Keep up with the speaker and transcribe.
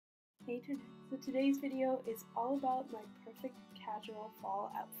Hey Internet. So today's video is all about my perfect casual fall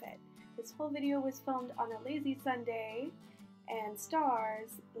outfit. This whole video was filmed on a lazy Sunday and stars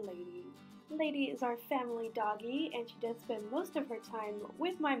Lady. Lady is our family doggy and she does spend most of her time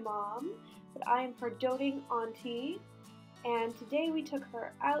with my mom, but I am her doting auntie. And today we took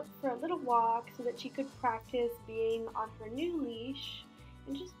her out for a little walk so that she could practice being on her new leash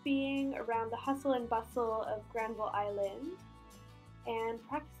and just being around the hustle and bustle of Granville Island, and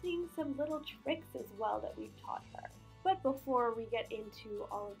practicing some little tricks as well that we've taught her. But before we get into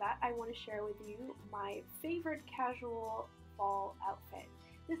all of that, I want to share with you my favorite casual fall outfit.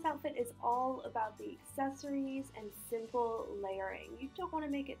 This outfit is all about the accessories and simple layering. You don't want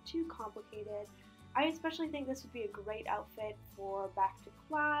to make it too complicated. I especially think this would be a great outfit for back to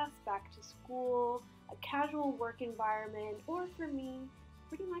class, back to school, a casual work environment, or for me,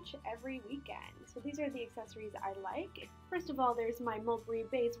 pretty much every weekend. So these are the accessories I like. First of all, there's my Mulberry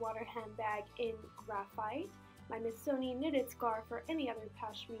Bayswater handbag in Graphite, my Missoni knitted scarf or any other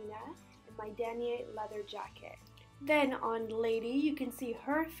pashmina, and my denier leather jacket. Then on Lady, you can see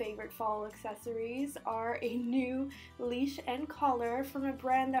her favorite fall accessories are a new leash and collar from a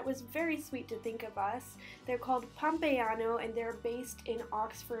brand that was very sweet to think of us. They're called Pompeiano and they're based in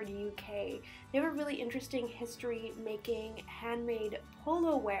Oxford, UK. They have a really interesting history making handmade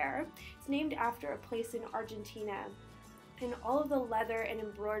polo wear. It's named after a place in Argentina. And all of the leather and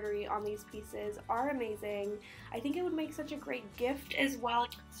embroidery on these pieces are amazing. I think it would make such a great gift as well.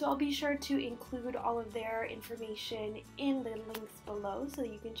 So I'll be sure to include all of their information in the links below so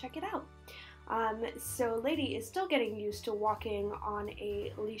you can check it out. So Lady is still getting used to walking on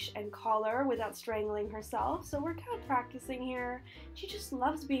a leash and collar without strangling herself, so we're kind of practicing here. She just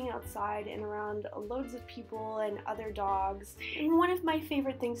loves being outside and around loads of people and other dogs. And one of my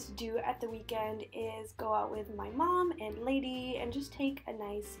favorite things to do at the weekend is go out with my mom and Lady and just take a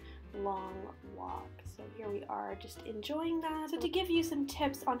nice long walk. So here we are just enjoying that. So to give you some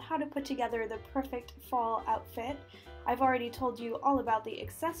tips on how to put together the perfect fall outfit, I've already told you all about the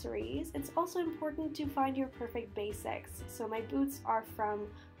accessories. It's also important to find your perfect basics. So my boots are from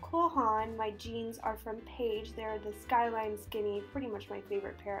Cole Haan, my jeans are from Paige. They're the Skyline Skinny, pretty much my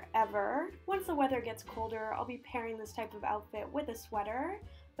favorite pair ever. Once the weather gets colder, I'll be pairing this type of outfit with a sweater.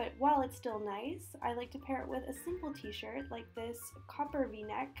 But while it's still nice, I like to pair it with a simple t-shirt like this copper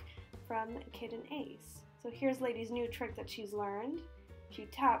v-neck from Kid and Ace. So here's Lady's new trick that she's learned. If you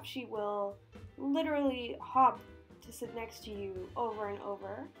tap, she will literally hop to sit next to you over and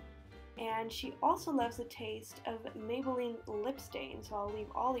over. And she also loves the taste of Maybelline lip stain, so I'll leave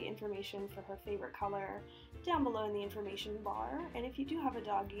all the information for her favorite color down below in the information bar. And if you do have a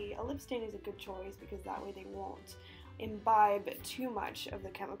doggy, a lip stain is a good choice because that way they won't imbibe too much of the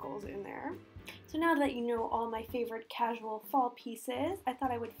chemicals in there. So now that you know all my favorite casual fall pieces, I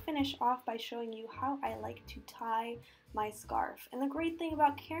thought I would finish off by showing you how I like to tie my scarf. And the great thing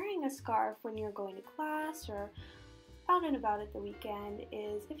about carrying a scarf when you're going to class or out and about at the weekend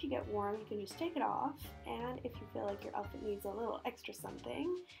is if you get warm, you can just take it off, and if you feel like your outfit needs a little extra something,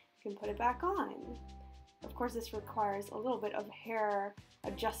 you can put it back on. Of course, this requires a little bit of hair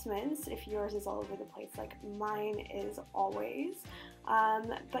adjustments if yours is all over the place like mine is always.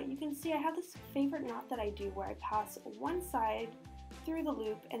 But you can see I have this favorite knot that I do where I pass one side through the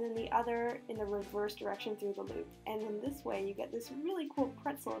loop and then the other in the reverse direction through the loop. And then this way you get this really cool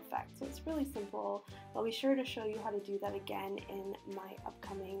pretzel effect. So it's really simple. I'll be sure to show you how to do that again in my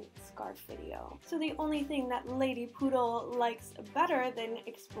upcoming scarf video. So the only thing that Lady Poodle likes better than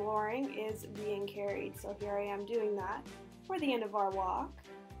exploring is being carried. So here I am doing that for the end of our walk.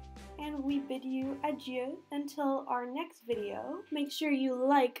 And we bid you adieu until our next video. Make sure you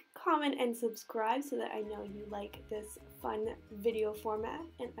like, comment, and subscribe so that I know you like this fun video format,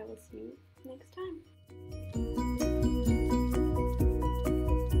 and I will see you next time.